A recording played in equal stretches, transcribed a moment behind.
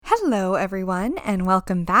Hello, everyone, and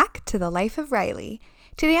welcome back to The Life of Riley.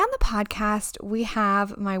 Today on the podcast, we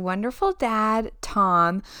have my wonderful dad,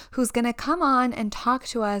 Tom, who's going to come on and talk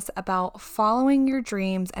to us about following your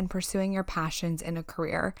dreams and pursuing your passions in a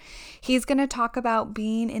career. He's going to talk about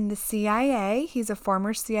being in the CIA. He's a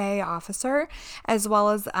former CIA officer, as well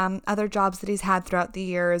as other jobs that he's had throughout the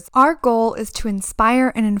years. Our goal is to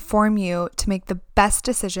inspire and inform you to make the best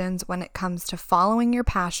decisions when it comes to following your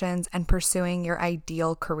passions and pursuing your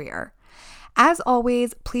ideal career. As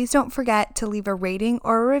always, please don't forget to leave a rating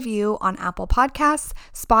or a review on Apple Podcasts,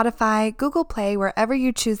 Spotify, Google Play, wherever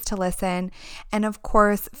you choose to listen. And of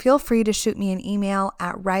course, feel free to shoot me an email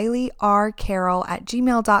at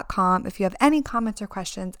rileyrcarroll@gmail.com if you have any comments or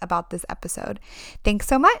questions about this episode. Thanks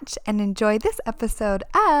so much and enjoy this episode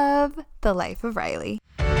of The Life of Riley.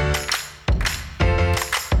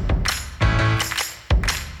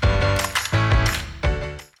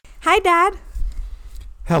 Hi, Dad.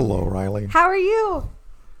 Hello, Riley. How are you?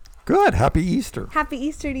 Good. Happy Easter. Happy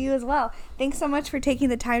Easter to you as well. Thanks so much for taking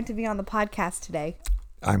the time to be on the podcast today.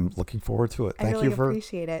 I'm looking forward to it. I really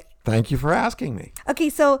appreciate it. Thank you for asking me. Okay,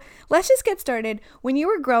 so let's just get started. When you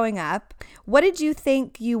were growing up, what did you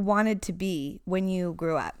think you wanted to be when you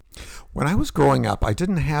grew up? When I was growing up, I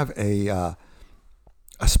didn't have a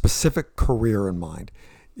specific career in mind.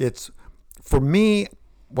 It's, for me,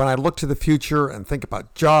 when I look to the future and think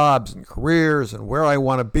about jobs and careers and where I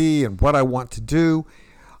want to be and what I want to do,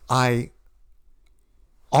 I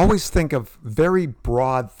always think of very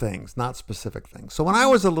broad things, not specific things. So when I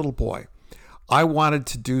was a little boy, I wanted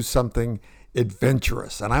to do something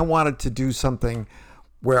adventurous, and I wanted to do something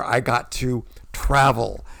where I got to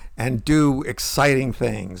travel and do exciting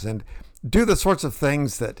things and do the sorts of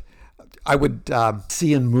things that I would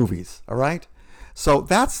see in movies, all right? So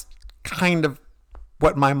that's kind of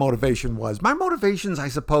what my motivation was. My motivations, I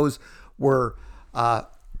suppose, were,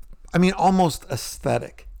 almost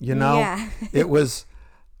aesthetic, Yeah. It was,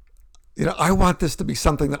 I want this to be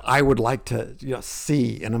something that I would like to,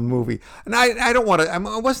 see in a movie. And I don't want to, I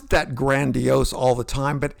wasn't that grandiose all the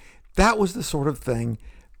time, but that was the sort of thing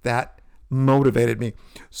that motivated me.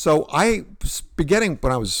 So beginning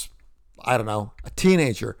when I was, a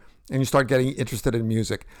teenager, and you start getting interested in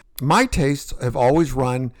music, my tastes have always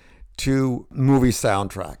run to movie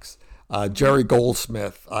soundtracks. Jerry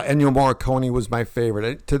Goldsmith, Ennio Morricone was my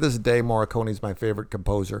favorite. To this day, Morricone's my favorite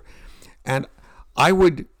composer. And I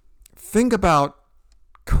would think about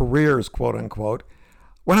careers, quote unquote,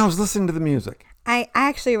 when I was listening to the music. I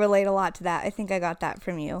actually relate a lot to that. I think I got that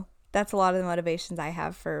from you. That's a lot of the motivations I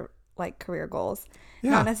have for like career goals. Yeah.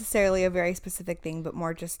 Not necessarily a very specific thing, but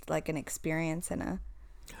more just like an experience and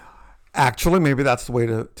Actually, maybe that's the way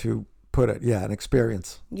to put it. Yeah, an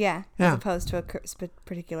experience. Yeah, as opposed to a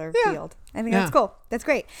particular field. I think that's cool. That's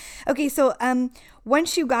great. Okay, so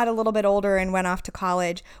once you got a little bit older and went off to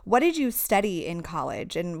college, what did you study in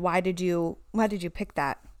college, and why did you pick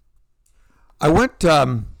that? I went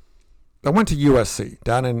to USC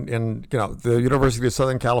down in the University of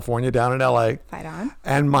Southern California down in LA. Fight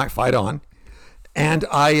on. And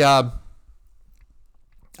I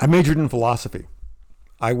majored in philosophy.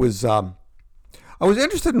 I was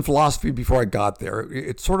interested in philosophy before I got there.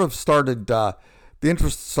 It sort of started, the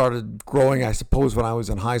interest started growing, I suppose, when I was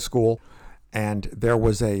in high school. And there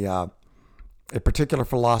was a particular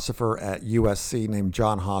philosopher at USC named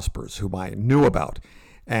John Hospers, whom I knew about,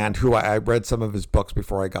 and who I read some of his books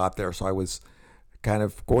before I got there. So I was kind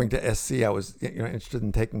of going to SC. I was interested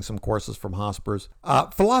in taking some courses from Hospers.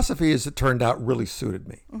 Philosophy, as it turned out, really suited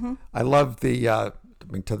me. Mm-hmm. I love to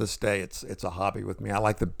this day, it's a hobby with me. I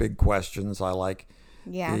like the big questions. I like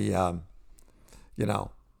the,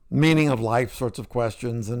 meaning of life sorts of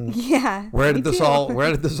questions, and where did this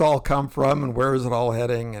all come from, and where is it all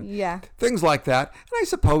heading, and things like that. And I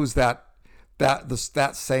suppose that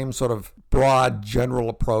same sort of broad general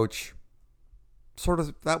approach,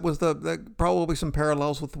 that was the probably some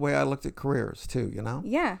parallels with the way I looked at careers too.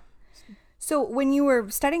 Yeah. So when you were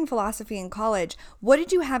studying philosophy in college, what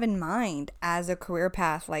did you have in mind as a career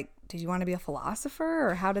path? Like, did you want to be a philosopher,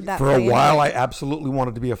 or how did that For a while, I absolutely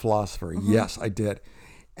wanted to be a philosopher. Mm-hmm. Yes, I did.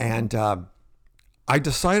 And I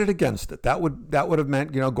decided against it. That would have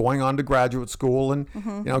meant, going on to graduate school and,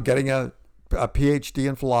 getting a PhD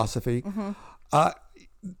in philosophy. Mm-hmm.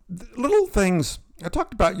 Little things, I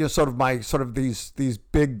talked about, these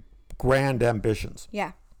big, grand ambitions.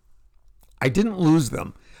 Yeah. I didn't lose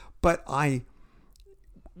them. But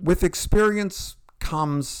with experience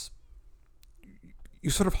comes,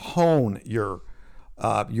 you sort of hone your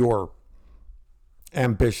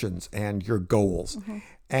ambitions and your goals. Mm-hmm.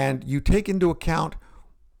 And you take into account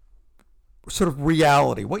sort of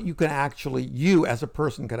reality, what you can actually, you as a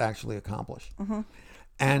person could actually accomplish.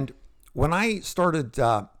 And when I started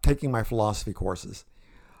taking my philosophy courses,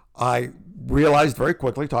 I realized very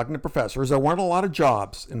quickly, talking to professors, there weren't a lot of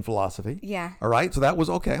jobs in philosophy. Yeah. All right. So that was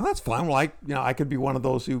okay. Well, that's fine. Well, I could be one of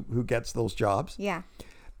those who gets those jobs. Yeah.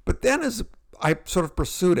 But then as I sort of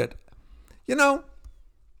pursued it,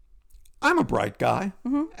 I'm a bright guy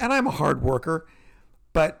and I'm a hard worker,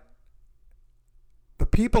 but the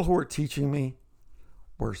people who were teaching me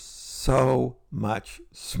were so much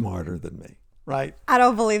smarter than me. Right? I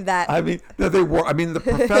don't believe that. I mean, they were. I mean, the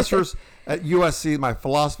professors at USC, my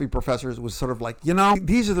philosophy professors, was sort of like,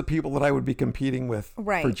 these are the people that I would be competing with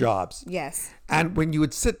for jobs. Yes. And when you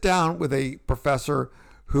would sit down with a professor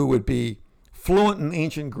who would be fluent in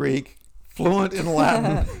ancient Greek, fluent in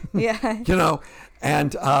Latin, yeah,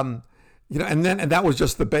 and and that was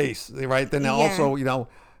just the base, right? Then also,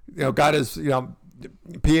 got his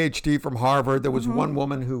PhD from Harvard. There was one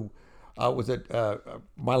woman who was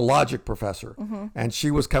my logic professor, and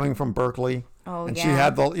she was coming from Berkeley, and she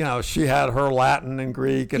had she had her Latin and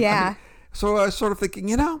Greek, and so I was sort of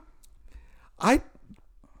thinking, I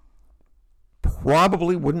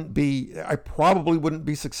probably wouldn't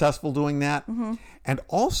be successful doing that, and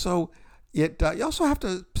also you also have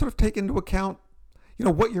to sort of take into account,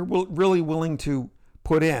 what you're really willing to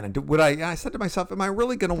put in, and I said to myself, am I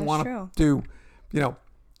really going to want to do,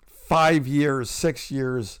 5 years, 6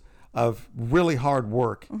 years of really hard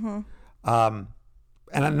work, and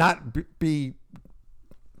not be,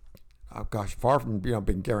 far from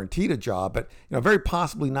being guaranteed a job, but very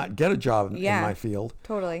possibly not get a job in my field.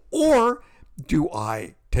 Totally. Or do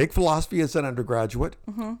I take philosophy as an undergraduate,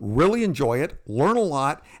 really enjoy it, learn a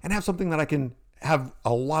lot, and have something that I can have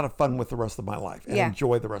a lot of fun with the rest of my life and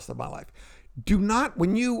enjoy the rest of my life? Do not,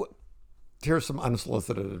 here's some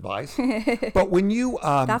unsolicited advice, but when you...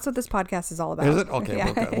 that's what this podcast is all about. Is it? Okay,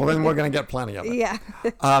 well, good. Well, then we're going to get plenty of it. Yeah.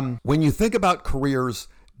 When you think about careers,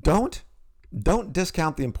 don't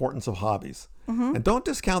discount the importance of hobbies. And don't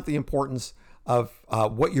discount the importance of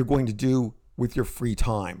what you're going to do with your free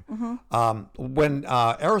time. When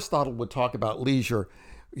Aristotle would talk about leisure,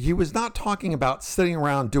 he was not talking about sitting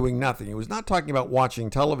around doing nothing. He was not talking about watching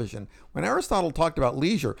television. When Aristotle talked about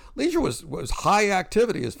leisure was high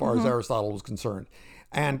activity as far as Aristotle was concerned.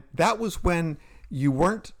 And that was when you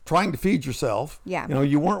weren't trying to feed yourself. Yeah.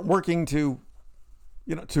 You weren't working to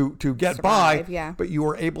get survive, by, but you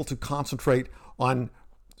were able to concentrate on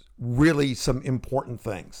really some important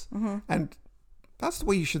things. And that's the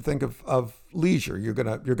way you should think of leisure. You're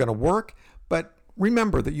gonna work, but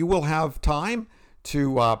remember that you will have time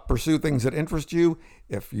to pursue things that interest you.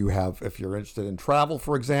 If you're interested in travel,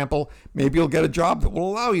 for example, maybe you'll get a job that will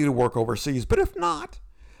allow you to work overseas. But if not,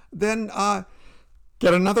 then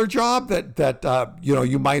get another job that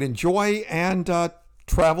you might enjoy, and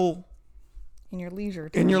travel in your leisure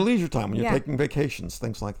time when you're taking vacations,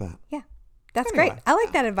 things like that. Yeah, that's great. I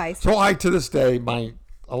like that advice. So to this day,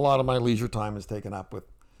 a lot of my leisure time is taken up with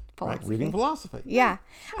reading philosophy. Yeah,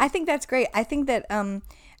 I think that's great. I think that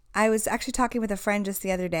I was actually talking with a friend just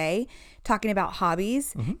the other day, talking about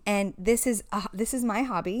hobbies, and this is my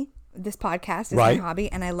hobby. This podcast is my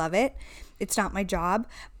hobby, and I love it. It's not my job,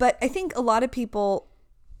 but I think a lot of people,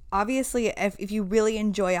 obviously, if you really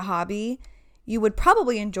enjoy a hobby, you would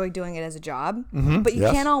probably enjoy doing it as a job, but you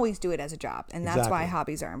can't always do it as a job, and that's why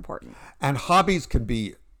hobbies are important. And hobbies can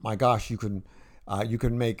be, my gosh, you can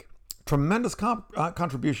make tremendous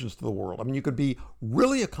contributions to the world. I mean, you could be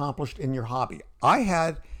really accomplished in your hobby. I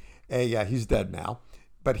had he's dead now,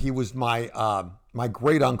 but he was my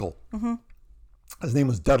great uncle. His name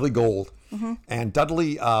was Dudley Gold, and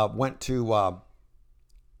Dudley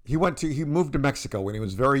he moved to Mexico when he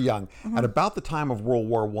was very young, at about the time of World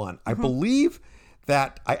War I.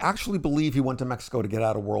 I actually believe he went to Mexico to get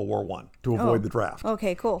out of World War I to avoid the draft.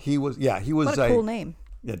 Okay, cool. He was what a cool name.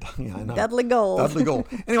 Yeah, I know. Dudley Gold. Dudley Gold.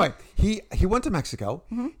 Anyway, he went to Mexico.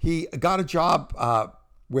 He got a job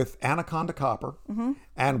with Anaconda Copper,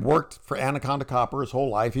 and worked for Anaconda Copper his whole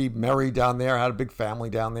life. He married down there, had a big family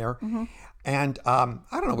down there. And I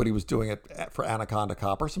don't know what he was doing for Anaconda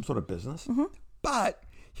Copper, some sort of business. But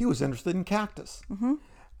he was interested in cactus.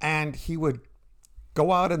 And he would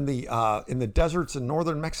go out in the deserts in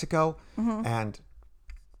northern Mexico and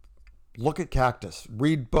look at cactus,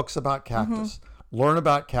 read books about cactus, learn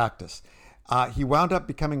about cactus. He wound up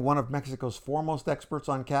becoming one of Mexico's foremost experts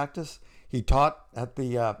on cactus. He taught at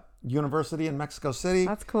the university in Mexico City.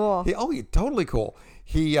 That's cool. Totally cool.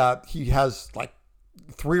 He has like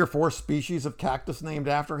 3 or 4 species of cactus named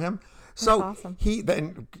after him. So awesome.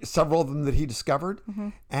 Then several of them that he discovered,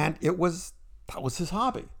 and that was his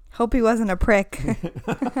hobby. Hope he wasn't a prick.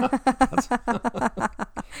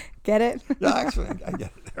 Get it? Yeah, actually, I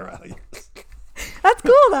get it. That's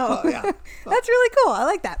cool, though. Yeah. That's really cool. I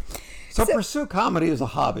like that. So pursue comedy as a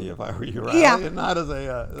hobby, if I were you, right? Yeah. Not as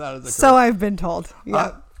a So career. I've been told.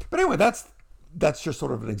 Yeah. But anyway, that's just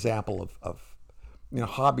sort of an example of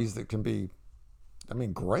hobbies that can be,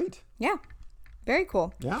 great. Yeah. Very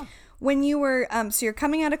cool. Yeah. When you were, so you're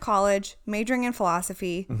coming out of college, majoring in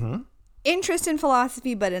philosophy, interest in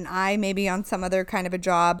philosophy, but an eye maybe on some other kind of a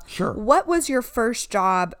job. Sure. What was your first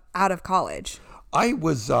job out of college? I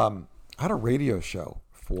was I had a radio show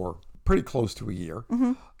for pretty close to a year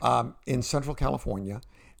in Central California,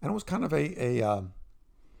 and it was kind of a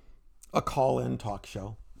call-in talk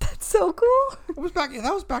show. That's so cool.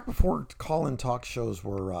 That was back before call-in talk shows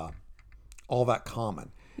were all that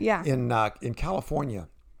common. Yeah. In California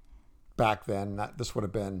back then, this would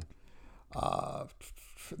have been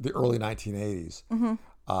the early 1980s.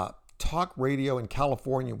 Talk radio in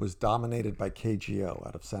California was dominated by KGO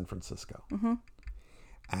out of San Francisco.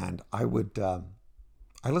 And I would,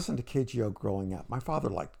 I listened to KGO growing up. My father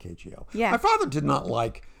liked KGO. Yeah. My father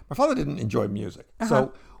didn't enjoy music.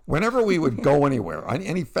 So whenever we would go anywhere, on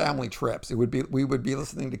any family trips, we would be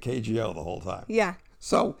listening to KGO the whole time. Yeah.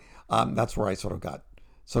 So that's where I sort of got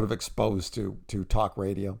exposed to talk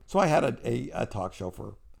radio. So I had a talk show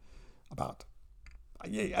for about,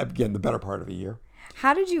 again, the better part of a year.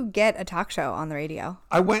 How did you get a talk show on the radio?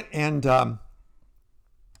 I went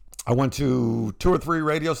to 2 or 3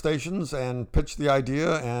 radio stations and pitched the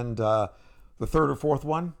idea, and the third or fourth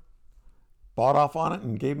one bought off on it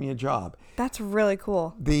and gave me a job. That's really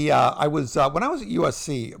cool. I was when I was at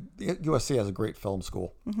USC. USC has a great film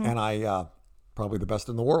school, and I probably the best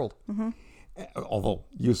in the world. Although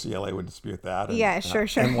UCLA would dispute that. And, Yeah, sure.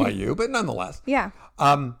 NYU, but nonetheless. Yeah.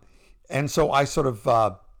 And so I sort of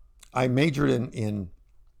I majored in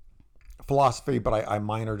philosophy, but I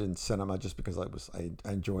minored in cinema just because I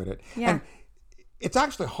enjoyed it. Yeah. And it's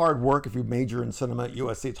actually hard work if you major in cinema at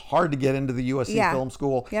USC. It's hard to get into the USC Film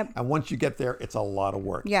School. Yep. And once you get there, it's a lot of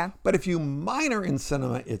work. Yeah. But if you minor in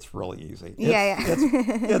cinema, it's really easy.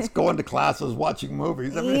 It's going to classes, watching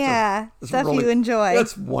movies. It's stuff really, you enjoy.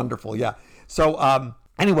 It's wonderful. Yeah. So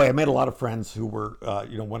anyway, I made a lot of friends who were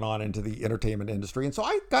went on into the entertainment industry, and so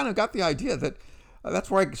I kind of got the idea that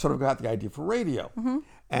that's where I sort of got the idea for radio.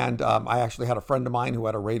 And I actually had a friend of mine who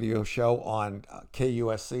had a radio show on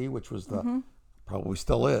KUSC, which was probably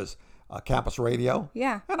still is, campus radio.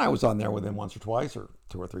 Yeah. And I was on there with him once or twice or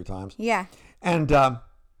 2 or 3 times. Yeah. And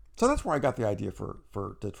so that's where I got the idea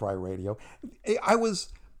to try radio. I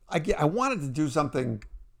wanted to do something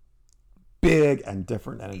big and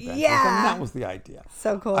different and adventurous. Yeah. And that was the idea.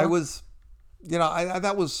 So cool. I was,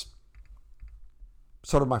 that was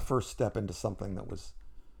sort of my first step into something that was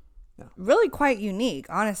really quite unique,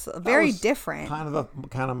 honestly. Very different. Kind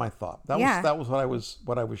of my thought. That was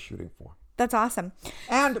what I was shooting for. That's awesome.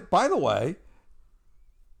 And by the way,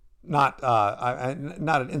 not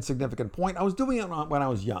an insignificant point, I was doing it when I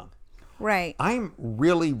was young. Right. I'm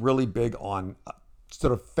really, really big on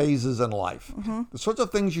sort of phases in life. The sorts of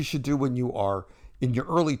things you should do when you are in your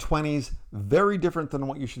early 20s, very different than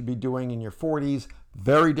what you should be doing in your 40s,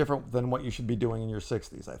 very different than what you should be doing in your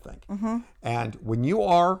 60s, I think. And when you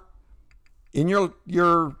are in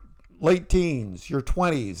your late teens, your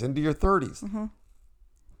 20s, into your 30s,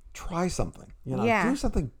 try something. Do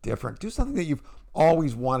something different. Do something that you've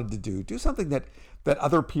always wanted to do. Do something that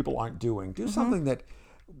other people aren't doing. Do something that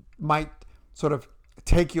might sort of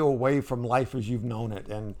take you away from life as you've known it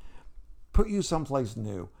and put you someplace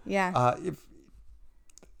new. Yeah. If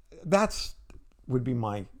that's would be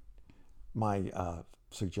my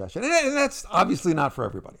suggestion, and that's obviously not for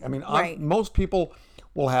everybody. I mean, right. Most people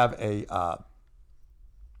will have a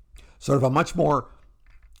sort of a much more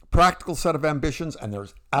practical set of ambitions, and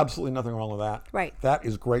there's absolutely nothing wrong with that. Right. That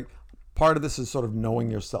is great. Part of this is sort of knowing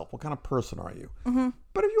yourself. What kind of person are you?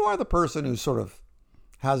 But if you are the person who sort of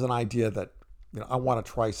has an idea that, I want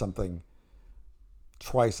to try something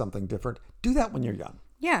different, do that when you're young.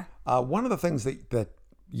 Yeah. One of the things that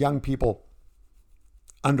young people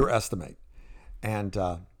underestimate, and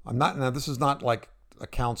this is not like a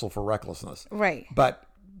counsel for recklessness. Right. But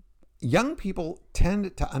young people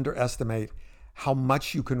tend to underestimate how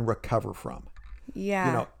much you can recover from.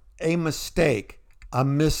 Yeah. A mistake, a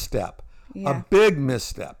misstep, Yeah. a big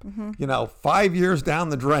misstep, 5 years down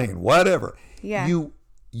the drain, whatever. Yeah.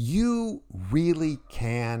 You really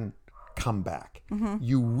can come back.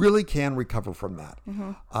 You really can recover from that.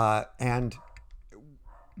 And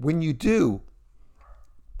when you do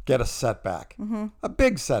get a setback, a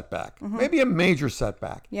big setback, maybe a major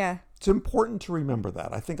setback, Yeah. it's important to remember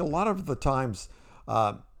that. I think a lot of the times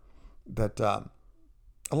that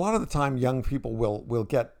a lot of the time young people will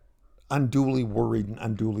get unduly worried and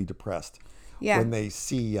unduly depressed when they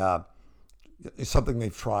see something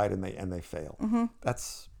they've tried and they fail.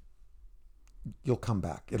 That's, you'll come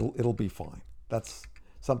back. It'll be fine. That's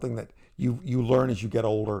something that you learn as you get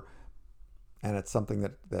older, and it's something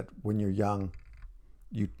that when you're young,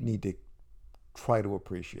 you need to try to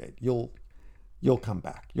appreciate. You'll come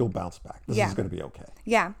back. You'll bounce back. This is going to be okay.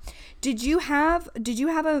 Yeah. Did you have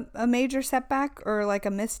a major setback or like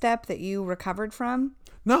a misstep that you recovered from?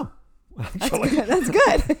 No. Actually, That's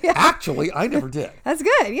good. Yeah. Actually, I never did. That's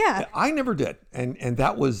good. Yeah. I never did. And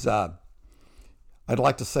that was, I'd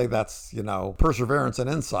like to say that's, perseverance and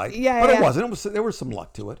insight. Yeah. But yeah. it wasn't. There was some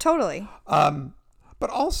luck to it. Totally. But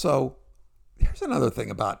also, here's another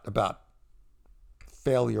thing about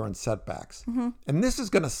failure and setbacks. And this is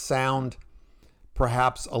going to sound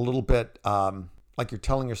perhaps a little bit like you're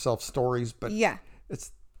telling yourself stories, but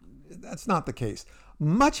that's not the case.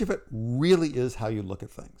 Much of it really is how you look at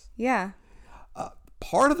things. Yeah.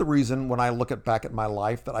 Part of the reason when I look back at my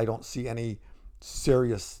life that I don't see any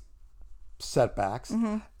serious setbacks,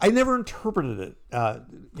 I never interpreted it,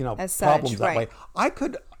 as problems such, that right. way. I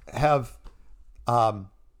could have,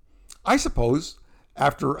 I suppose,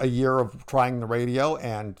 after a year of trying the radio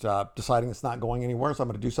and deciding it's not going anywhere, so I'm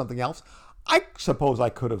going to do something else, I suppose I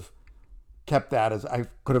could have kept that as, I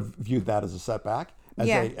could have viewed that as a setback,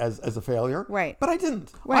 as a failure. Right. But I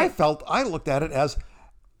didn't. Right. I looked at it as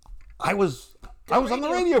I was on the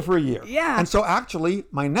radio for a year. Yeah. And so actually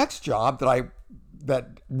my next job that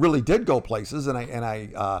really did go places and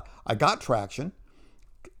I got traction,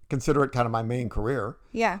 consider it kind of my main career.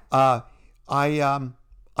 Yeah. I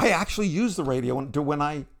actually used the radio when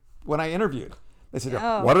I interviewed. They said,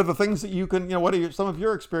 "What are the things that you can? What are some of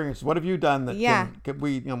your experiences? What have you done that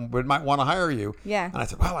we might want to hire you?" Yeah. And I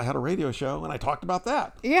said, "Well, I had a radio show and I talked about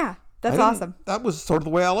that." Yeah. That's awesome. That was sort of the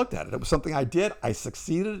way I looked at it. It was something I did. I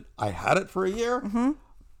succeeded. I had it for a year.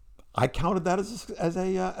 I counted that as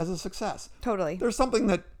a success. Totally. There's something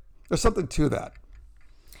to that.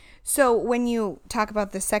 So when you talk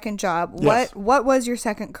about the second job, Yes. what was your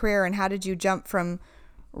second career and how did you jump from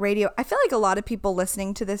radio? I feel like a lot of people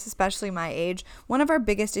listening to this, especially my age, one of our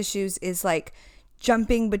biggest issues is like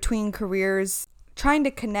jumping between careers, trying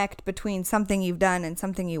to connect between something you've done and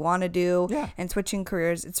something you want to do, and switching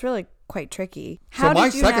careers. It's really quite tricky. So my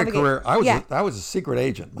second career, I was a secret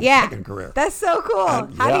agent. My second career. That's so cool.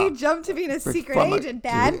 And, How do you jump to being a secret agent,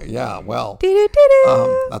 Dad? Yeah, well,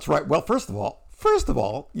 Do-do-do-do. that's right. Well, first of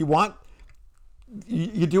all, you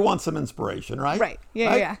do want some inspiration, right? Right.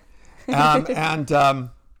 Yeah.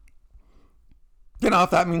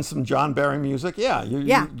 If that means some John Barry music,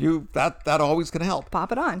 that always can help.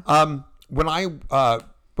 Pop it on. When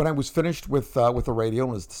I was finished with the radio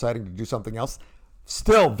and was deciding to do something else,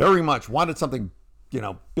 still very much wanted something,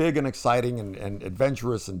 big and exciting and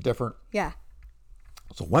adventurous and different. Yeah.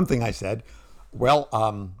 So one thing I said,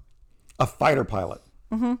 a fighter pilot.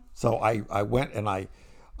 So I went and I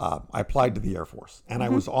applied to the Air Force, and I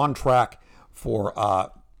was on track for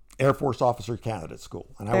Air Force Officer Candidate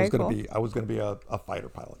School, and I was going to be a fighter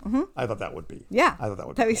pilot. I thought that would be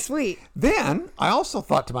that'd be sweet. Then I also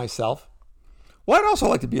thought to myself, well, I'd also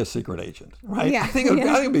like to be a secret agent, right? Yeah. I think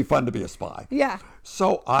it'd be fun to be a spy. Yeah.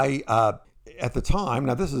 So I, at the time,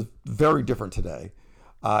 now this is very different today.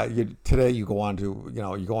 Today you go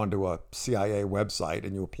onto a CIA website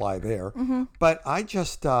and you apply there. But I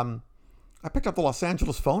just I picked up the Los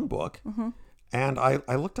Angeles phone book and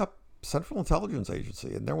I looked up Central Intelligence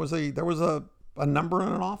Agency, and there was a number in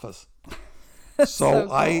an office. So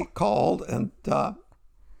cool. I called and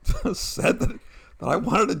said that I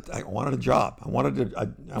wanted a job. I wanted to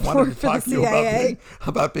talk to you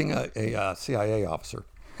about being a CIA officer.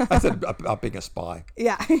 I said about being a spy.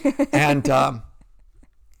 Yeah. And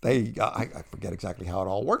I forget exactly how it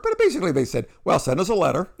all worked, but basically they said, well, send us a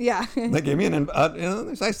letter. Yeah. And they gave me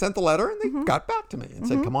I sent the letter, and they got back to me and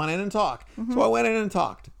said, come on in and talk. So I went in and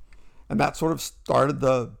talked. And that sort of started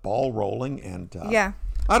the ball rolling. And I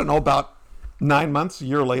don't know, about 9 months, a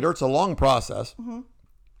year later, it's a long process.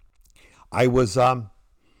 I was hired,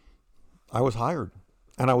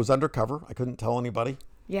 and I was undercover. I couldn't tell anybody.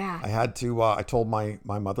 Yeah. I had to, I told my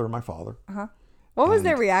mother and my father. What was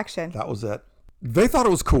their reaction? That was it. They thought it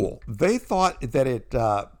was cool. They thought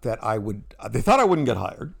that I wouldn't get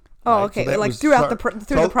hired. Oh, right? Okay. So like throughout the process.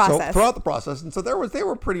 So throughout the process. And so they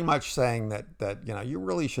were pretty much saying that you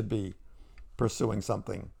really should be pursuing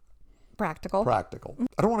something practical. I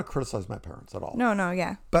don't want to criticize my parents at all. No,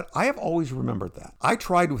 yeah. But I have always remembered that. I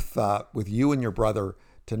tried with you and your brother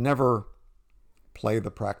to never play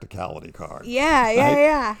the practicality card. Yeah, yeah, right?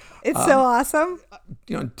 yeah. It's so awesome.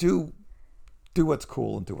 You know, do what's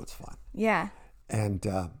cool and do what's fun. Yeah. And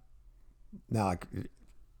now I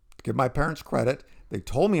give my parents credit. They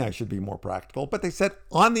told me I should be more practical, but they said,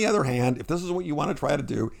 on the other hand, if this is what you want to try to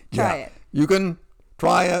do, Try it. You can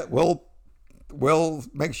try it. We'll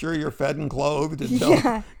make sure you're fed and clothed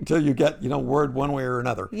until you get, word one way or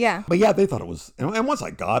another. Yeah. But yeah, they thought it was, and once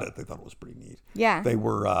I got it, they thought it was pretty neat. Yeah. They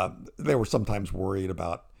were sometimes worried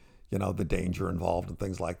about, the danger involved and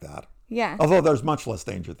things like that. Yeah. Although there's much less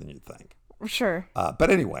danger than you'd think. Sure. But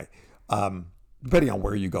anyway, depending on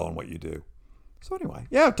where you go and what you do. So anyway,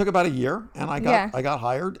 yeah, it took about a year, and I got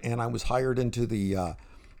hired, and I was hired into the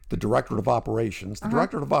Directorate of Operations. The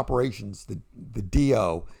Directorate of Operations, the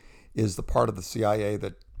DO, is the part of the CIA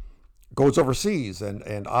that goes overseas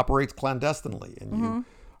and operates clandestinely, and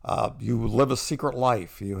you live a secret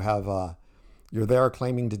life. You have you're there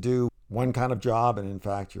claiming to do one kind of job, and in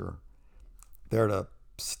fact, you're there to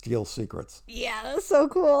steal secrets. Yeah, that's so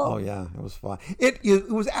cool. Oh yeah, it was fun. It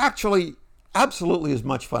was actually absolutely as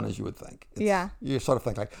much fun as you would think. You sort of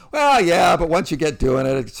think like, well, yeah, but once you get doing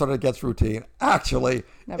it, it sort of gets routine. Actually,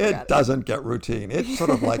 it doesn't get routine. It's sort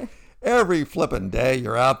of like every flipping day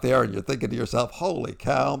you're out there and you're thinking to yourself, holy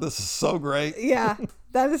cow, this is so great. Yeah,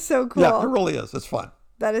 that is so cool. Yeah, it really is. It's fun.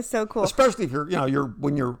 That is so cool. Especially if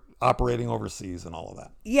when you're operating overseas and all of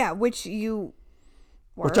that. Yeah, which you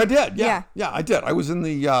were. Which I did. Yeah, I did. I was in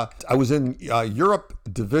the Europe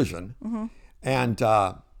division, and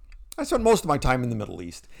I spent most of my time in the Middle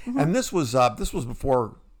East. And this was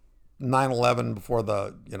before 9/11,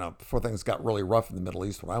 before things got really rough in the Middle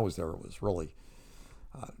East. When I was there, it was really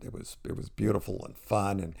it was beautiful and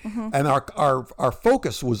fun, and our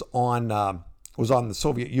focus was on the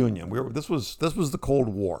Soviet Union. This was the Cold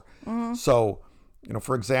War. So,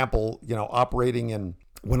 for example, operating in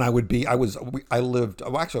when I lived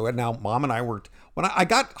now Mom and I worked when I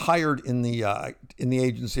got hired in the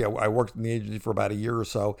agency. I worked in the agency for about a year or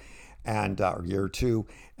so, and or a year or two,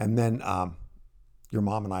 and then your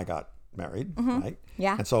mom and I got married, right?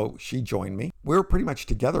 Yeah. And so she joined me. We were pretty much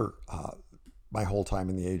together my whole time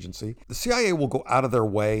in the agency. The CIA will go out of their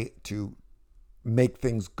way to make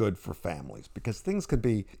things good for families, because things could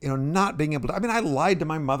be, not being able to, I lied to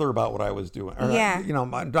my mother about what I was doing. Or,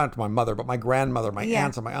 not to my mother, but my grandmother, my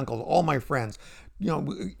aunts and my uncles, all my friends.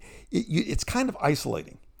 It's kind of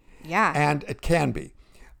isolating. Yeah. And it can be.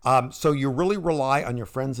 So you really rely on your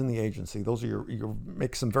friends in the agency. Those are you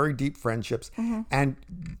make some very deep friendships, and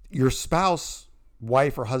your spouse,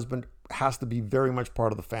 wife or husband has to be very much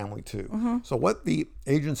part of the family too. So what the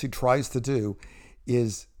agency tries to do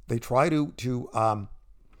is they try to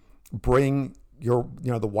bring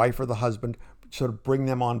the wife or the husband, sort of bring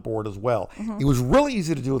them on board as well. It was really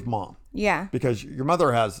easy to do with Mom. Yeah. Because your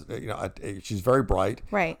mother has, she's very bright.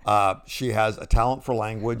 Right. She has a talent for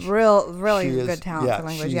language. Really good talent for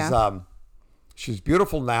language. She's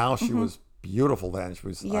beautiful now. She was beautiful then. She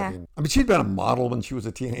was, she'd been a model when she was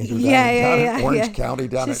a teenager down in Orange County.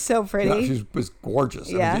 She's so pretty. She was gorgeous.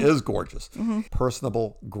 She is gorgeous.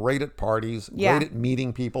 Personable, great at parties, great at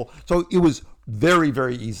meeting people. So it was very,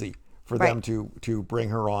 very easy for them to bring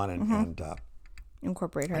her on and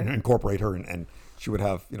incorporate her. And she would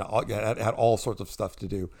have, had all sorts of stuff to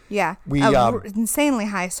do. Yeah. We insanely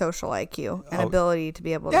high social IQ and ability to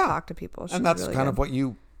be able to talk to people. And that's really kind of what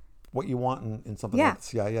you want in something like the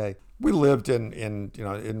CIA. We lived in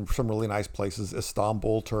some really nice places: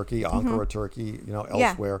 Istanbul, Turkey, Ankara, Turkey,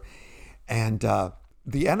 elsewhere. And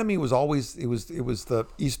the enemy was always it was the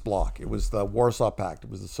East Bloc, it was the Warsaw Pact, it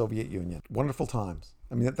was the Soviet Union. Wonderful times.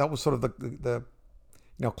 That was sort of the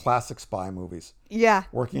classic spy movies. Yeah.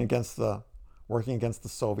 Working against the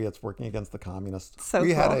Soviets, working against the communists. So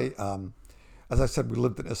we had as I said, we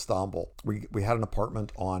lived in Istanbul. We had an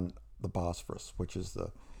apartment on the Bosphorus, which is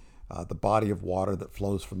the body of water that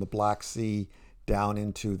flows from the Black Sea down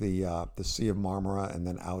into the Sea of Marmara, and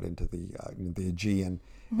then out into the Aegean,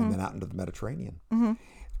 and then out into the Mediterranean.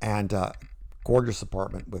 And gorgeous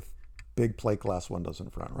apartment with big plate glass windows in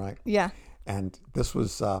front, right? Yeah. And this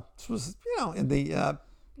was in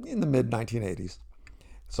the mid 1980s.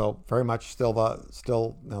 So very much still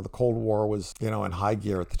the Cold War was in high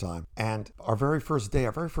gear at the time. And our very first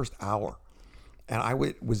hour. And I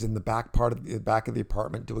was in the back of the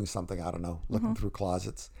apartment doing something, I don't know, looking through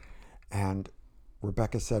closets. And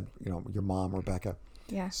Rebecca said, your mom, Rebecca,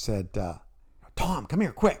 said, Tom, come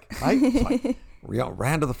here quick, right? So I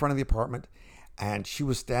ran to the front of the apartment, and she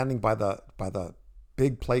was standing by the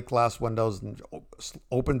big plate glass windows and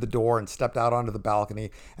opened the door and stepped out onto the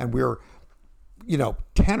balcony. And we were,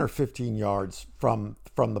 10 or 15 yards from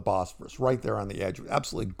the Bosphorus, right there on the edge.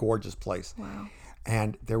 Absolutely gorgeous place. Wow.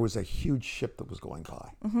 And there was a huge ship that was going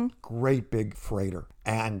by, great big freighter.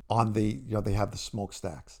 And on the, they have the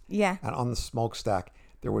smokestacks. Yeah. And on the smokestack,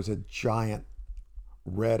 there was a giant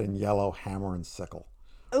red and yellow hammer and sickle.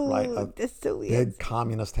 Oh, right? That's so weird. Big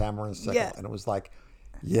communist hammer and sickle. Yeah. And it was like,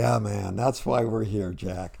 yeah, man, that's why we're here,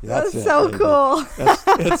 Jack. That's it, so baby. cool.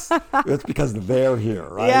 It's because they're here,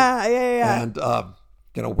 right? Yeah. And,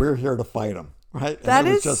 we're here to fight them. Right? And That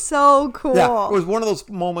is so cool. Yeah, it was one of those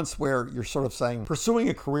moments where you're sort of saying, pursuing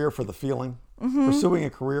a career for the feeling, pursuing a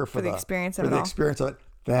career for the experience of for it the all. experience of it.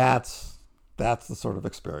 That's the sort of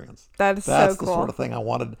experience. That's so the cool. sort of thing I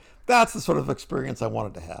wanted. That's the sort of experience I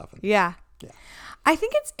wanted to have. Yeah. Yeah. I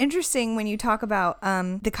think it's interesting when you talk about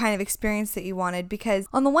the kind of experience that you wanted, because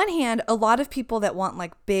on the one hand, a lot of people that want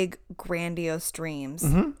like big, grandiose dreams,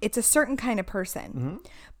 it's a certain kind of person.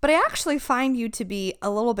 But I actually find you to be a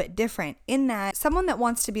little bit different in that someone that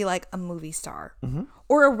wants to be like a movie star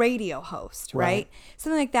or a radio host, right?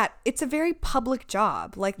 Something like that. It's a very public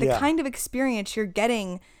job. Like the kind of experience you're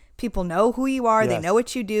getting, people know who you are. They know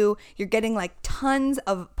what you do. You're getting like tons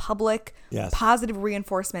of public positive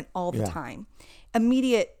reinforcement all the time.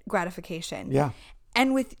 Immediate gratification. Yeah.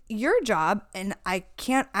 And with your job, and I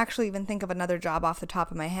can't actually even think of another job off the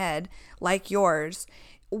top of my head like yours,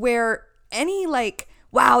 where any like,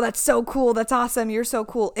 wow, that's so cool, that's awesome, you're so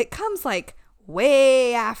cool, it comes like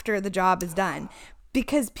way after the job is done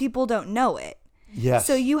because people don't know it. Yes.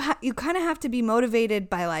 So you kind of have to be motivated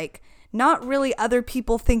by like not really other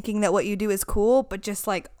people thinking that what you do is cool, but just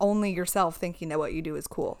like only yourself thinking that what you do is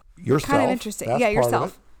cool. Yourself. Kind of interesting. That's Yeah, part of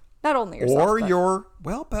yourself. it. Not only yourself. Or you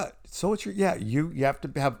have to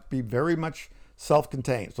be very much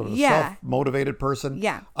self-contained, sort of a self-motivated person.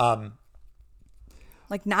 Yeah.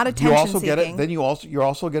 Like not attention you also seeking. get it. Then you're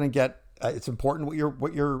also going to get. It's important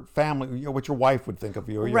what your family, what your wife would think of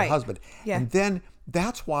you or your husband. Yeah. And then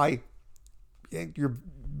that's why your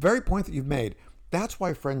very point that you've made. That's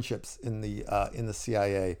why friendships in the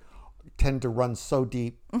CIA tend to run so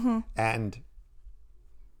deep and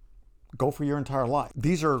go for your entire life.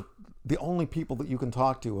 These are the only people that you can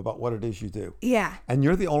talk to about what it is you do. Yeah. And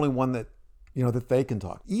you're the only one that, that they can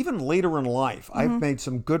talk. Even later in life, I've made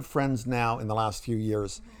some good friends now in the last few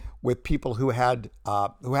years with people who had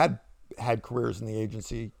careers in the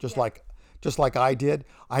agency, just like I did.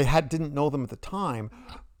 Didn't know them at the time,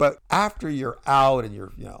 but after you're out and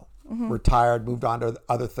you're, retired, moved on to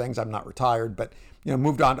other things. I'm not retired, but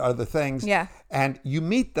moved on to other things. Yeah. And you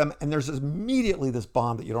meet them and there's immediately this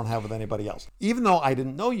bond that you don't have with anybody else. Even though I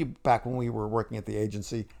didn't know you back when we were working at the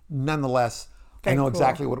agency, nonetheless, I know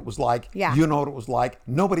exactly what it was like. Yeah. You know what it was like.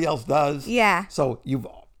 Nobody else does. Yeah. So you've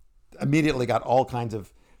immediately got all kinds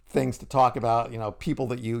of things to talk about, people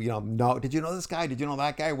that you know. Did you know this guy? Did you know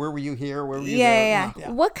that guy? Where were you here? Where were you there?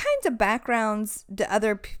 Yeah. What kinds of backgrounds do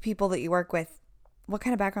other people that you work with, what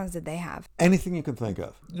kind of backgrounds did they have? Anything you can think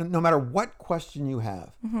of. No matter what question you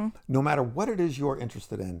have, no matter what it is you're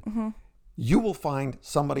interested in, you will find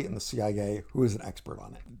somebody in the CIA who is an expert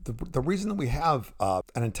on it. The reason that we have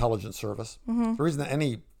an intelligence service, the reason that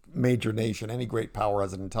any major nation, any great power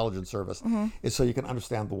has an intelligence service is so you can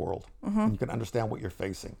understand the world. And you can understand what you're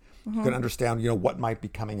facing. You can understand, what might be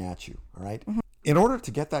coming at you, all right? In order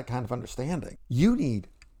to get that kind of understanding, you need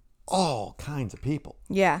all kinds of people.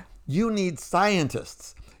 Yeah. You need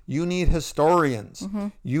scientists. You need historians.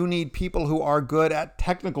 You need people who are good at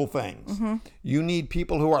technical things. You need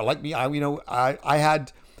people who are like me. I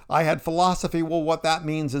had philosophy. Well, what that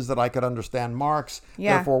means is that I could understand Marx.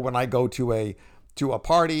 Yeah. Therefore, when I go to a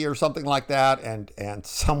party or something like that, and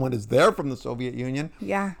someone is there from the Soviet Union,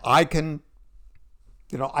 I can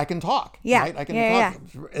talk. Yeah. Right? I can talk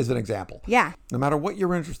as an example. Yeah. No matter what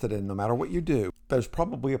you're interested in, no matter what you do, there's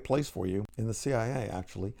probably a place for you in the CIA,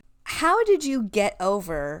 actually. How did you get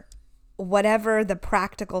over whatever the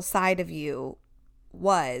practical side of you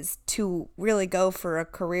was to really go for a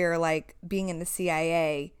career like being in the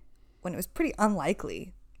CIA when it was pretty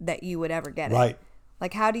unlikely that you would ever get it? Right.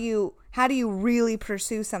 Like how do you really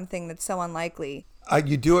pursue something that's so unlikely?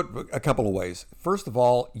 You do it a couple of ways. First of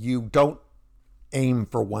all, you don't aim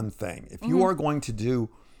for one thing. If you are going to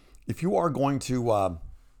if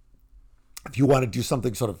you want to do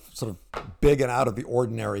something sort of big and out of the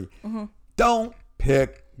ordinary, don't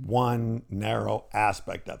pick one narrow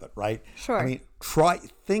aspect of it, right? Sure. I mean,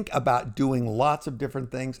 think about doing lots of different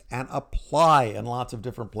things and apply in lots of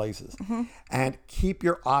different places, and keep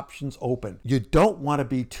your options open. You don't want to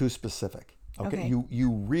be too specific. Okay.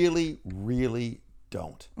 You really, really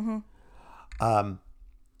don't.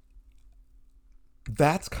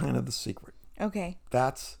 That's kind of the secret. Okay.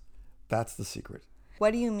 That's the secret.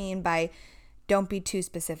 What do you mean by don't be too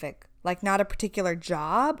specific. Like not a particular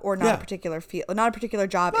job or not Yeah. a particular field, not a particular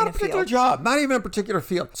job Not in a a particular field. job, not even a particular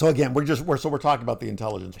field. So again, we're talking about the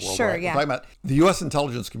intelligence world. Sure, right? yeah. We're talking about the U.S.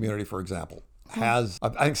 intelligence community, for example, has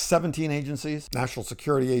I think 17 agencies: National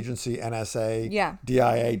Security Agency, NSA, Yeah.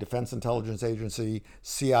 DIA, Defense Intelligence Agency,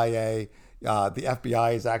 CIA. The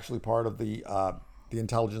FBI is actually part of the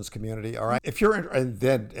intelligence community. All right. If you're and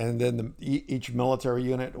then each military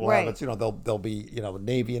unit will Right. have its, there'll be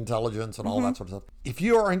Navy intelligence and all that sort of stuff. If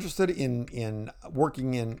you are interested in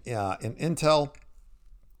working in intel,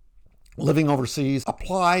 living overseas,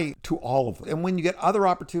 apply to all of them. And when you get other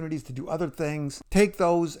opportunities to do other things, take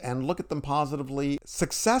those and look at them positively.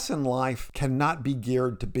 Success in life cannot be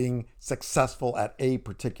geared to being successful at a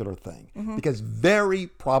particular thing, because very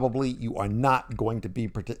probably you are not going to be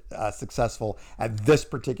successful at this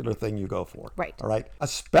particular thing you go for. Right. All right.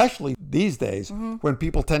 Especially these days when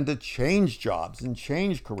people tend to change jobs and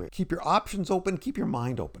change careers. Keep your options open, keep your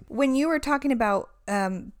mind open. When you were talking about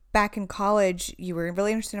back in college, you were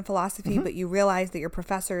really interested in philosophy, but you realized that your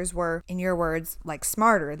professors were, in your words, like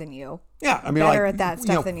smarter than you. Yeah, I mean, Better at that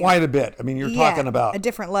stuff than you. quite a bit. I mean, you're talking about a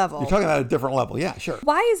different level. You're talking about a different level. Yeah, sure.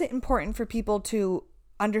 Why is it important for people to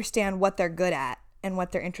understand what they're good at and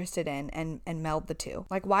what they're interested in and meld the two?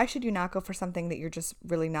 Like, why should you not go for something that you're just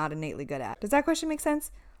really not innately good at? Does that question make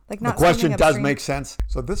sense? Like, not The question swimming does upstream? make sense.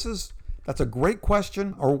 So that's a great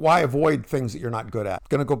question. Or why avoid things that you're not good at?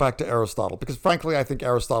 Going to go back to Aristotle, because frankly, I think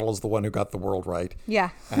Aristotle is the one who got the world right.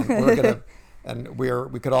 Yeah. And we're gonna, and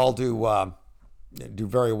we could all do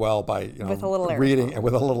very well by With a little reading and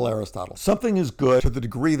with a little Aristotle. Something is good to the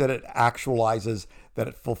degree that it actualizes, that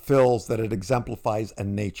it fulfills, that it exemplifies a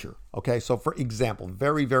nature. Okay, so for example,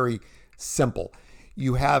 very, very simple.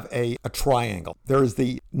 You have a triangle. There is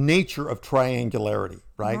the nature of triangularity,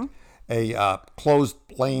 right? A closed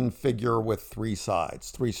plane figure with three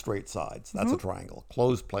straight sides. That's a triangle.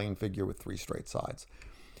 Closed plane figure with three straight sides.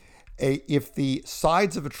 If the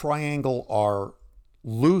sides of a triangle are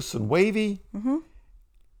loose and wavy,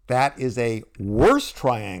 that is a worse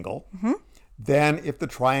triangle than if the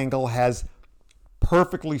triangle has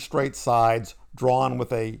perfectly straight sides drawn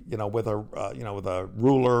with a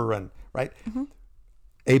ruler and right.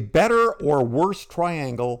 A better or worse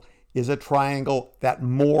triangle is a triangle that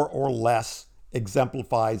more or less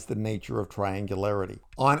exemplifies the nature of triangularity.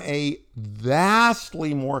 On a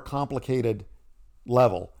vastly more complicated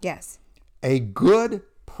level, Yes. a good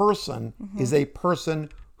person is a person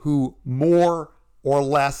who more or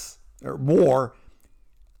less or more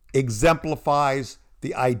exemplifies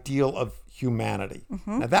the ideal of humanity.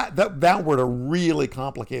 Now that we're at a really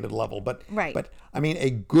complicated level, but Right. but I mean a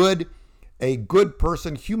good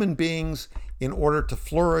person, human beings, in order to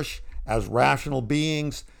flourish as rational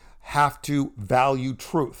beings, have to value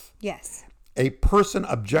truth. Yes. A person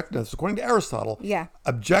according to Aristotle, Yeah.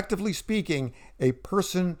 objectively speaking, a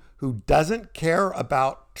person who doesn't care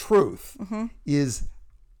about truth is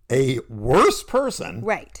a worse person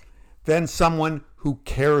Right. than someone who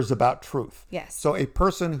cares about truth. Yes. So a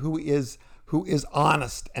person who is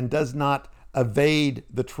honest and does not evade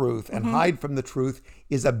the truth and hide from the truth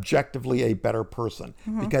is objectively a better person,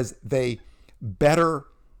 because they better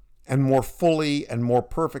and more fully and more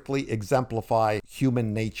perfectly exemplify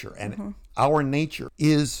human nature. And our nature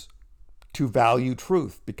is to value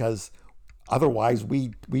truth, because otherwise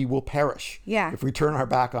we will perish. Yeah. If we turn our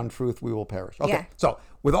back on truth, we will perish. Okay. Yeah. So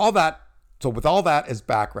with all that as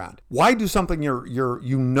background, why do something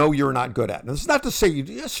you're not good at? And this is not to say you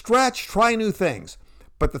just stretch, try new things,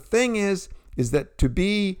 but the thing is that to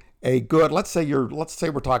be a good, let's say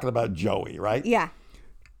we're talking about Joey, right? Yeah.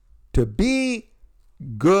 To be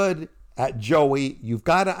good at Joey, you've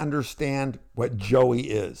got to understand what Joey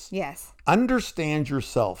is. Yes. Understand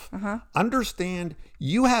yourself. Understand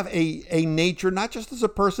you have a nature, not just as a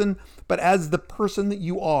person, but as the person that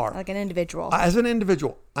you are. Like an individual. As an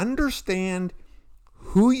individual. Understand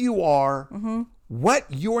who you are, what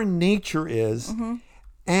your nature is,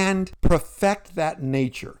 and perfect that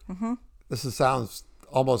nature. Sounds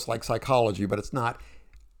almost like psychology, but it's not.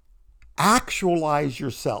 Actualize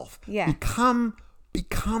yourself. Yeah.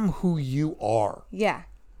 Become who you are. Yeah.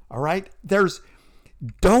 All right?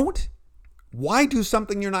 Why do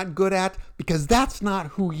something you're not good at? Because that's not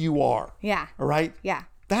who you are. Yeah. All right? Yeah.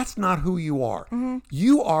 That's not who you are.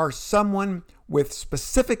 You are someone with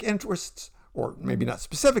specific interests, or maybe not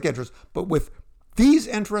specific interests, but with these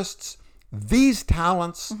interests, these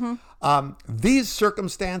talents, these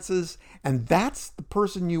circumstances, and that's the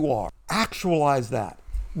person you are. Actualize that.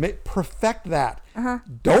 Perfect that.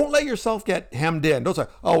 Don't let yourself get hemmed in. Don't say,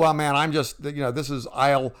 "Oh well, man, I'm just this is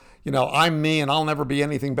aisle I'm me and I'll never be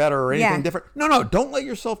anything better or anything different. No, don't let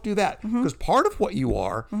yourself do that. Because part of what you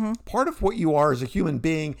are as a human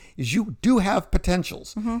being is you do have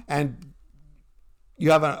potentials. And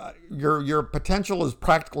you have your potential is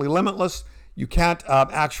practically limitless. You can't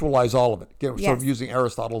actualize all of it. Sort of using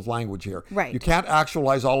Aristotle's language here. Right. You can't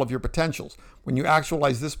actualize all of your potentials. When you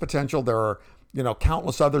actualize this potential, there are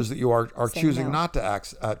countless others that you are choosing not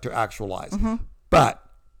to actualize. But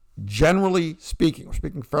generally speaking, we're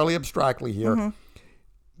speaking fairly abstractly here,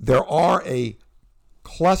 there are a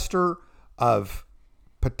cluster of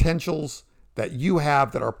potentials that you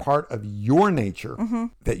have that are part of your nature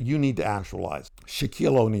that you need to actualize.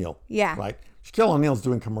 Shaquille O'Neal. Yeah. Right? Shaquille O'Neal's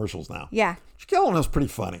doing commercials now. Yeah. Shaquille O'Neal's pretty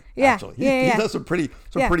funny, Yeah. actually. Yeah. He does some pretty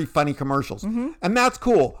funny commercials. And that's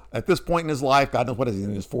cool. At this point in his life, God knows what is he,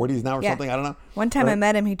 in his 40s now or something? I don't know. One time I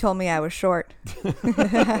met him, he told me I was short.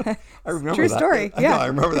 I remember True that. story. I know, I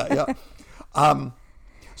remember that,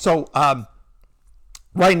 yeah.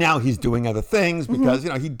 Right now he's doing other things because,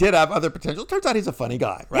 he did have other potential. Turns out he's a funny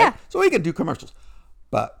guy, right? Yeah. So he can do commercials.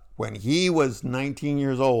 But when he was 19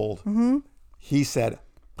 years old, he said,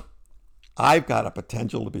 I've got a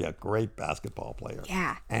potential to be a great basketball player.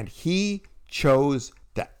 Yeah. And he chose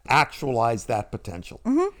to actualize that potential.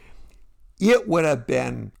 It would have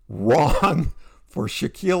been wrong for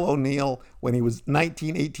Shaquille O'Neal when he was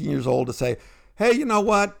 19, 18 years old to say, hey, you know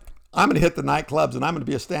what? I'm going to hit the nightclubs and I'm going to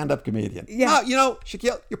be a stand-up comedian. Yeah.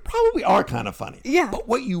 Shaquille, you probably are kind of funny. Yeah. But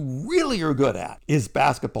what you really are good at is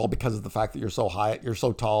basketball because of the fact that you're so high, you're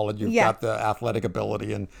so tall, and you've got the athletic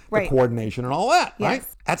ability and the coordination and all that, right?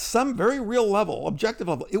 At some very real level, objective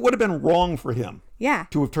level, it would have been wrong for him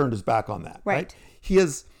to have turned his back on that, right?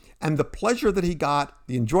 And the pleasure that he got,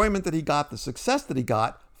 the enjoyment that he got, the success that he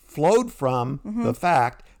got flowed from the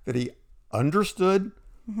fact that he understood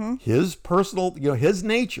his personal, his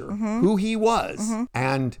nature, who he was,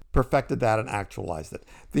 and perfected that and actualized it.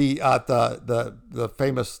 The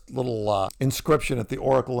famous little inscription at the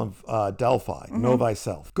Oracle of Delphi, know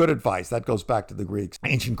thyself. Good advice. That goes back to the Greeks,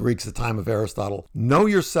 ancient Greeks, the time of Aristotle. Know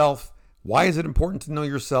yourself. Why is it important to know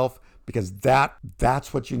yourself? Because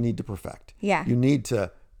that's what you need to perfect. Yeah. You need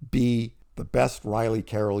to be the best Riley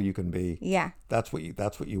Carroll you can be. Yeah. That's what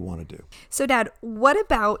you want to do. So, Dad, what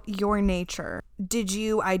about your nature did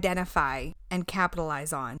you identify and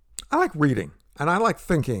capitalize on? I like reading, and I like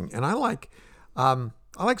thinking, and I like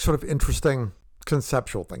sort of interesting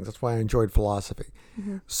conceptual things. That's why I enjoyed philosophy.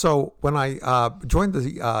 So when I joined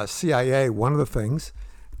the CIA, one of the things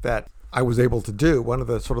that I was able to do, one of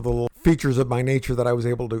the sort of the little features of my nature that I was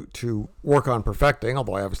able to work on perfecting,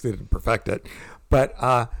 although I obviously didn't perfect it, but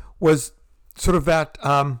was sort of that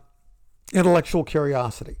intellectual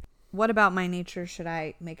curiosity. What about my nature should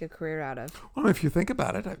I make a career out of? Well, if you think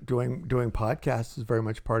about it, doing podcasts is very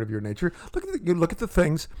much part of your nature. Look at the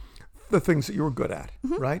things that you were good at,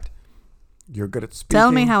 right? You're good at speaking.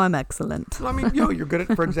 Tell me how I'm excellent. I mean, you're good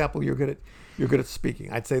at, for example, you're good at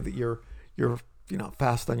speaking. I'd say that you're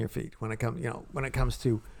fast on your feet when it comes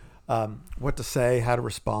to what to say, how to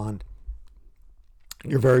respond.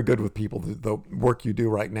 You're very good with people. The work you do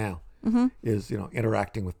right now is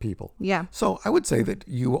interacting with people. Yeah. So I would say that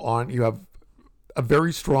you have a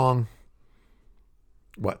very strong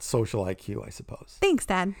social IQ, I suppose. Thanks,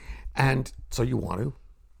 Dad. And so you want to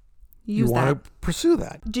use to pursue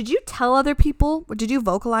that. Did you tell other people? Did you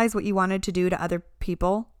vocalize what you wanted to do to other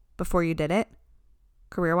people before you did it,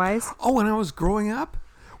 career-wise? Oh, when I was growing up?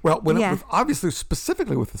 Well, it was obviously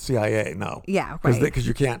specifically with the CIA, no. Yeah, right. Because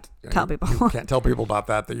you can't tell people. You can't tell people about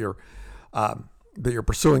that you're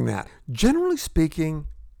pursuing that. Generally speaking,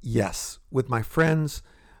 yes. With my friends.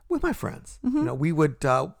 We would,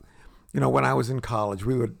 when I was in college,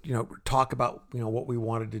 we would, talk about, what we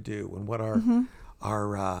wanted to do and what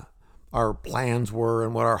our plans were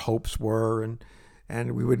and what our hopes were,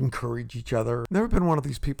 and we would encourage each other. Never been one of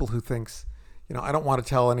these people who thinks, I don't want to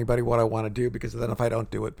tell anybody what I want to do because then if I don't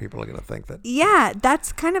do it, people are going to think that. Yeah,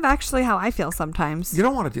 that's kind of actually how I feel sometimes. You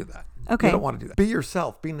don't want to do that. Okay. You don't want to do that. Be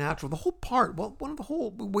yourself. Be natural. The whole part, one of the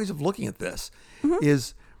whole ways of looking at this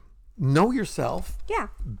is know yourself. Yeah.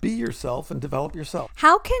 Be yourself and develop yourself.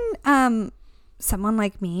 How can someone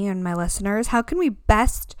like me and my listeners, how can we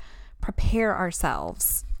best prepare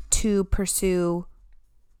ourselves to pursue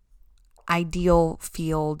ideal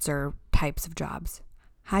fields or types of jobs?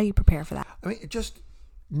 How do you prepare for that? I mean, just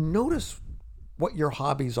notice what your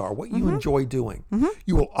hobbies are, what you enjoy doing.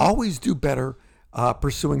 You will always do better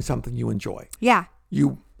pursuing something you enjoy. Yeah.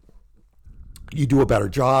 You do a better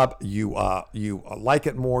job. You like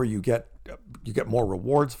it more. You get more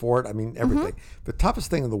rewards for it. I mean, everything. The toughest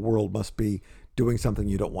thing in the world must be doing something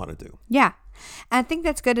you don't want to do. Yeah. And I think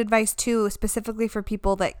that's good advice too, specifically for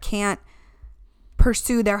people that can't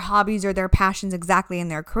pursue their hobbies or their passions exactly in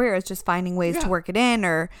their career. It's just finding ways to work it in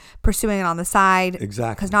or pursuing it on the side.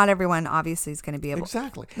 Exactly. Because not everyone obviously is going to be able.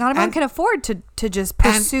 Exactly. Not everyone can afford to just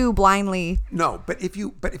pursue blindly. No, but if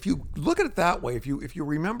you look at it that way, if you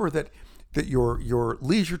remember that your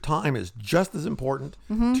leisure time is just as important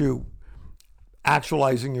to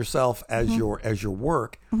actualizing yourself as your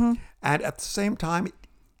work, and at the same time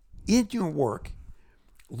in your work,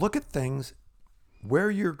 look at things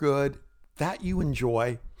where you're good, that you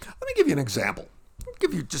enjoy. Let me give you an example. I'll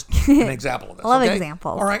give you just an example of this. I love okay?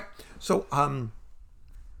 examples. All right. So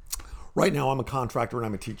right now I'm a contractor and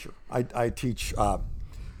I'm a teacher. I teach.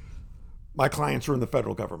 My clients are in the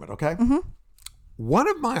federal government. Okay. One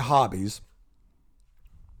of my hobbies.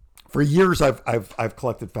 For years, I've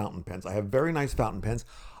collected fountain pens. I have very nice fountain pens.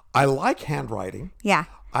 I like handwriting. Yeah.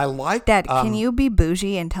 I like. Dad, can you be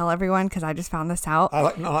bougie and tell everyone? Because I just found this out.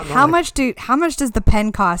 How much does the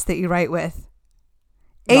pen cost that you write with?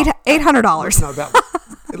 $800.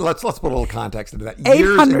 No, let's put a little context into that.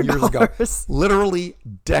 Years and years ago, literally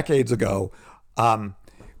decades ago,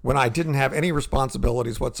 when I didn't have any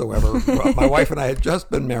responsibilities whatsoever, my wife and I had just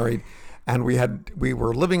been married, and we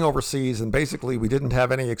were living overseas, and basically we didn't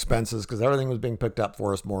have any expenses because everything was being picked up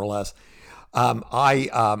for us more or less.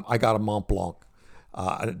 I got a Mont Blanc.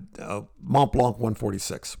 Mont Blanc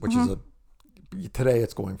 146, which is today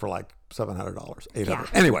it's going for like $700, $800. Yeah.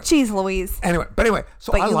 Anyway, Jeez Louise. Anyway,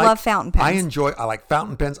 so but you love fountain pens. I like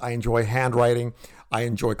fountain pens. I enjoy handwriting. I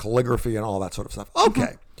enjoy calligraphy and all that sort of stuff.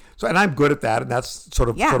 Okay, so and I'm good at that, and that's sort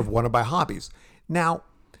of one of my hobbies. Now,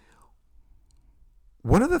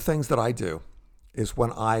 one of the things that I do is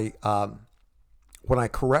when I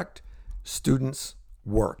correct students'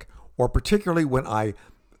 work, or particularly when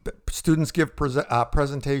students give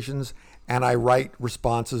presentations and I write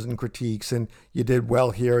responses and critiques, and you did well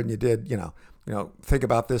here and you did, think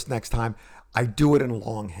about this next time. I do it in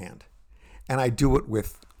longhand, and I do it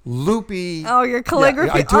with loopy. Oh, your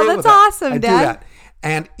calligraphy. Yeah, that's awesome, Dad. I do that.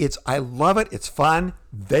 And I love it. It's fun.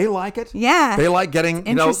 They like it. Yeah. They like getting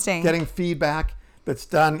feedback that's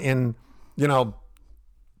done in,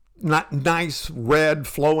 not nice red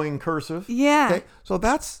flowing cursive. Yeah. Okay. So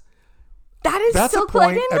that's so cool.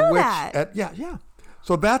 I didn't know that. Yeah.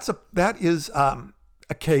 So that is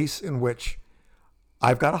a case in which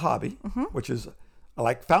I've got a hobby, which is I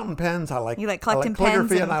like fountain pens. You like collecting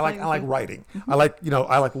calligraphy, pens and I like writing. I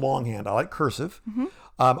like longhand. I like cursive.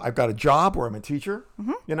 I've got a job where I'm a teacher.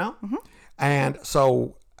 And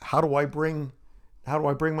so how do I bring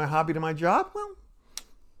my hobby to my job? Well,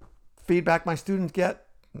 feedback my students get.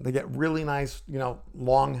 They get really nice,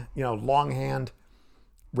 longhand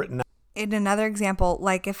written. In another example,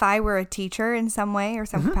 like if I were a teacher in some way or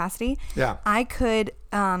some capacity, I could,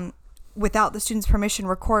 without the students' permission,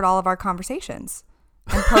 record all of our conversations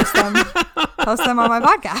and post them on my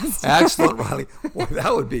podcast. Excellent, Riley. Well,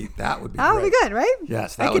 that would be That would great. be good, right?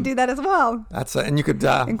 Yes, I could do that as well. That's and you could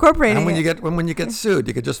incorporate. And when you get sued,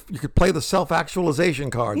 you could play the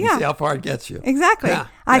self-actualization card and see how far it gets you. Exactly. Yeah,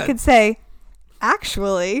 I could say,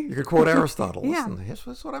 actually, you could quote Aristotle. Yeah. Listen,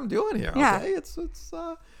 here's what I'm doing here. Yeah. Okay,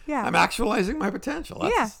 I'm actualizing my potential.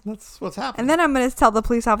 That's what's happening. And then I'm going to tell the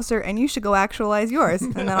police officer, and you should go actualize yours,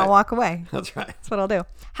 and then I'll walk away. That's right. That's what I'll do.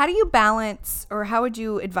 How do you balance, or how would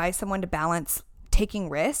you advise someone to balance taking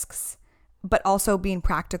risks, but also being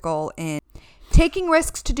practical in taking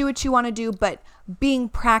risks to do what you want to do, but being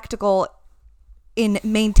practical in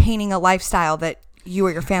maintaining a lifestyle that you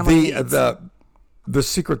or your family needs? The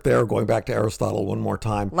secret there, going back to Aristotle one more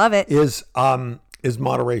time, love it, is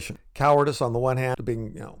moderation. Cowardice on the one hand,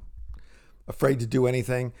 being afraid to do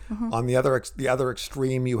anything. On the other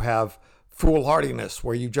extreme, you have foolhardiness,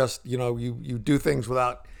 where you just you do things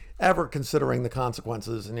without ever considering the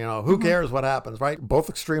consequences, and who cares what happens, right? Both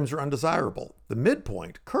extremes are undesirable. The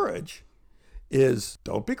midpoint, courage, is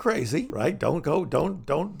don't be crazy, right? Don't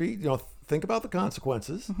be think about the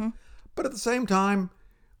consequences, but at the same time,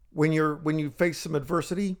 when you face some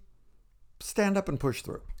adversity, stand up and push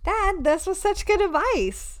through. Dad, this was such good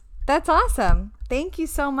advice. That's awesome. Thank you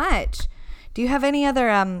so much. Do you have any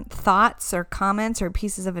other thoughts or comments or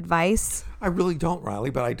pieces of advice? I really don't,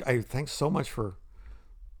 Riley, but I thanks so much for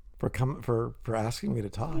asking me to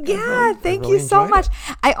talk. Yeah, thank you so much.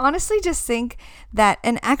 I honestly just think that,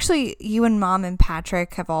 and actually you and Mom and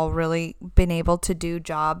Patrick have all really been able to do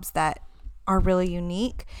jobs that are really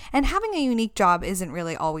unique, and having a unique job isn't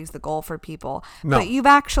really always the goal for people. No. But you've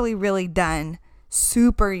actually really done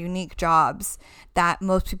super unique jobs that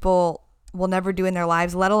most people will never do in their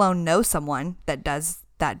lives, let alone know someone that does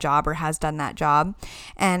that job or has done that job.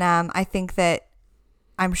 And I think that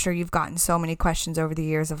I'm sure you've gotten so many questions over the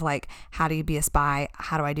years of like, how do you be a spy?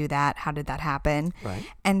 How do I do that? How did that happen? Right.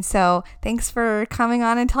 And so thanks for coming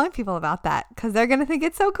on and telling people about that, because they're going to think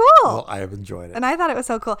it's so cool. Well, I have enjoyed it. And I thought it was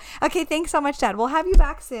so cool. Okay, thanks so much, Dad. We'll have you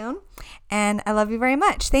back soon. And I love you very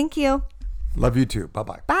much. Thank you. Love you too.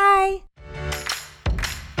 Bye-bye. Bye.